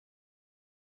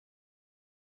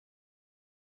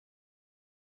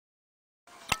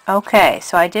Okay,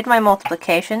 so I did my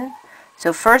multiplication.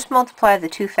 So first multiply the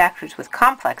two factors with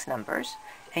complex numbers,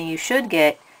 and you should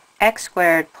get x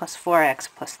squared plus 4x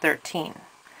plus 13.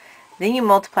 Then you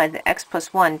multiply the x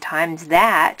plus 1 times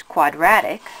that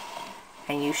quadratic,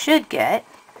 and you should get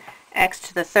x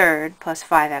to the third plus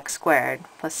 5x squared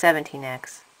plus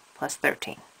 17x plus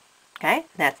 13. Okay,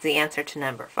 that's the answer to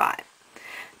number 5.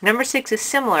 Number 6 is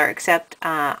similar, except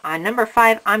on number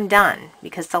 5 I'm done,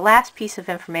 because the last piece of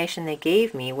information they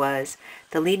gave me was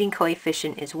the leading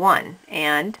coefficient is 1,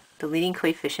 and the leading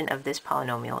coefficient of this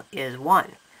polynomial is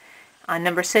 1. On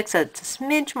number 6 it's a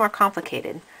smidge more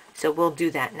complicated, so we'll do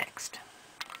that next.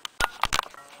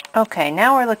 Okay,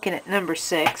 now we're looking at number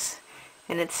 6,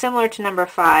 and it's similar to number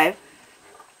 5.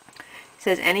 It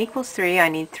says n equals 3, I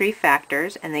need 3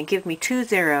 factors, and they give me 2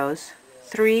 zeros,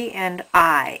 3 and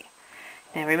I.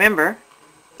 Now remember,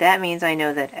 that means I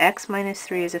know that x minus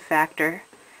 3 is a factor,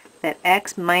 that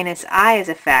x minus I is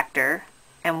a factor,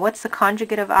 and what's the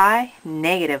conjugate of I?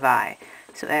 Negative I.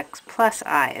 So x plus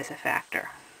I is a factor.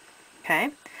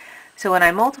 Okay? So when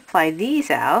I multiply these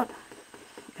out,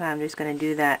 and I'm just going to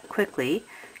do that quickly,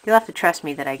 you'll have to trust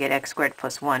me that I get x squared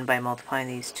plus 1 by multiplying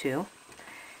these two.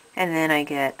 And then I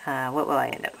get, what will I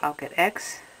end up? I'll get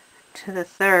x to the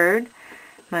third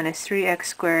minus 3x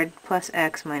squared plus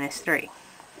x minus 3.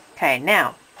 Okay,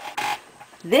 now,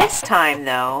 this time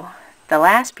though, the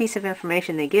last piece of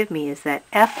information they give me is that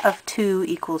f of 2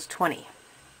 equals 20.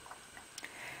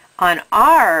 On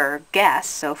our guess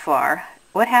so far,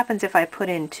 what happens if I put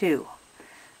in 2?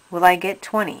 Will I get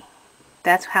 20?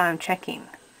 That's how I'm checking.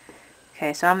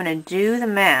 Okay, so I'm going to do the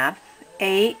math.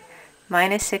 8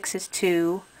 minus 6 is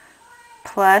 2,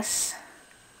 plus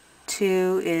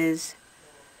 2 is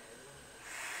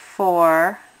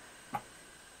 4.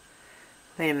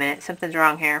 Wait a minute, something's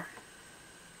wrong here.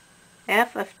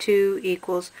 F of 2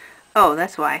 equals, oh,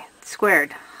 that's why,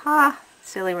 squared. Ha,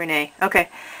 silly Renee. Okay,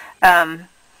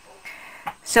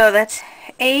 so that's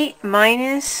 8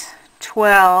 minus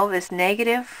 12 is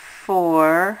negative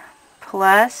 4,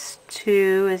 plus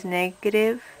 2 is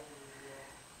negative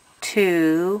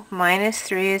 2, minus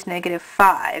 3 is negative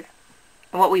 5.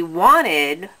 And what we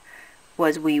wanted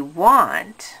was we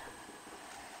want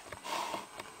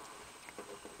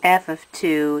f of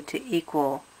 2 to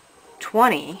equal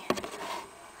 20.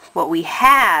 What we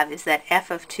have is that f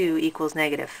of 2 equals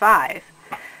negative 5.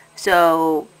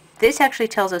 So this actually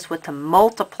tells us what to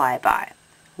multiply by.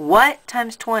 What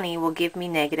times 20 will give me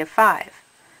negative 5?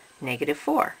 Negative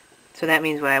 4. So that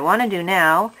means what I want to do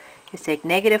now is take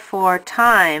negative 4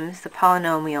 times the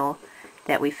polynomial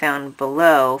that we found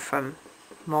below from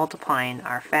multiplying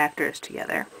our factors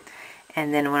together.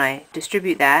 And then when I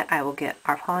distribute that, I will get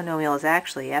our polynomial is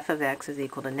actually f of x is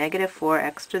equal to negative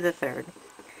 4x to the third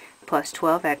plus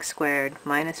 12x squared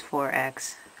minus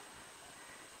 4x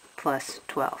plus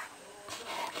 12.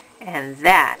 And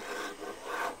that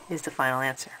is the final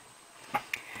answer.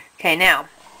 Okay, now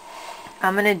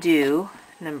I'm going to do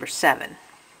number 7.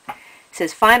 It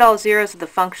says find all zeros of the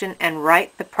function and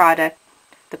write the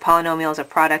polynomial as a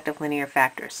product of linear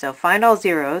factors. So find all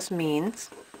zeros means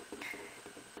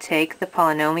take the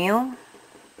polynomial,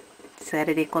 set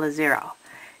it equal to 0.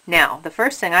 Now, the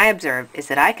first thing I observed is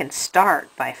that I can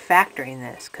start by factoring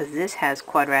this, because this has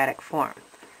quadratic form.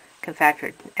 I can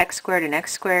factor x squared and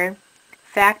x squared.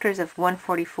 Factors of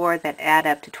 144 that add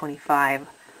up to 25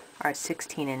 are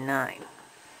 16 and 9.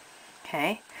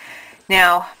 Okay?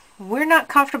 Now, we're not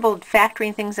comfortable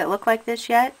factoring things that look like this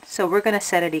yet, so we're going to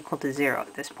set it equal to 0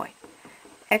 at this point.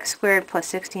 X squared plus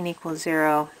 16 equals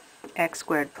 0. X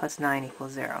squared plus 9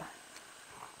 equals 0.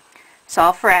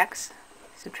 Solve for x.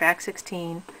 Subtract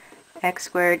 16. X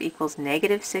squared equals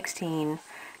negative 16.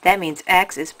 That means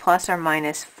x is plus or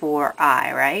minus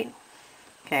 4i, right?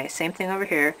 Okay, same thing over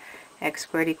here. X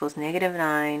squared equals negative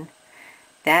 9.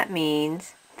 That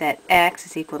means that x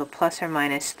is equal to plus or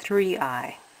minus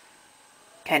 3i.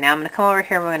 Okay, now I'm going to come over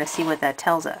here and we're going to see what that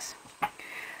tells us.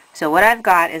 So what I've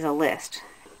got is a list.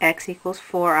 X equals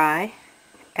 4i.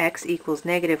 X equals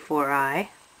negative 4i,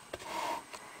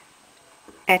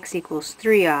 x equals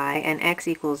 3i, and x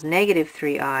equals negative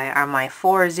 3i are my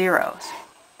 4 zeros.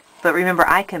 But remember,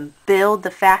 I can build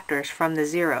the factors from the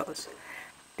zeros.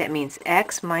 That means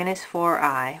x minus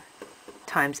 4i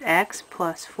times x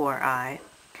plus 4i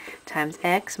times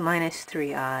x minus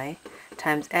 3i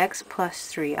times x plus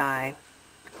 3i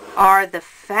are the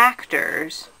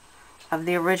factors of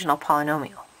the original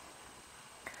polynomial.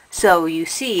 So you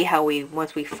see how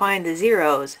once we find the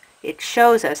zeros, it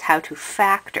shows us how to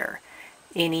factor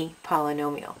any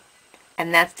polynomial.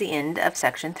 And that's the end of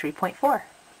section 3.4.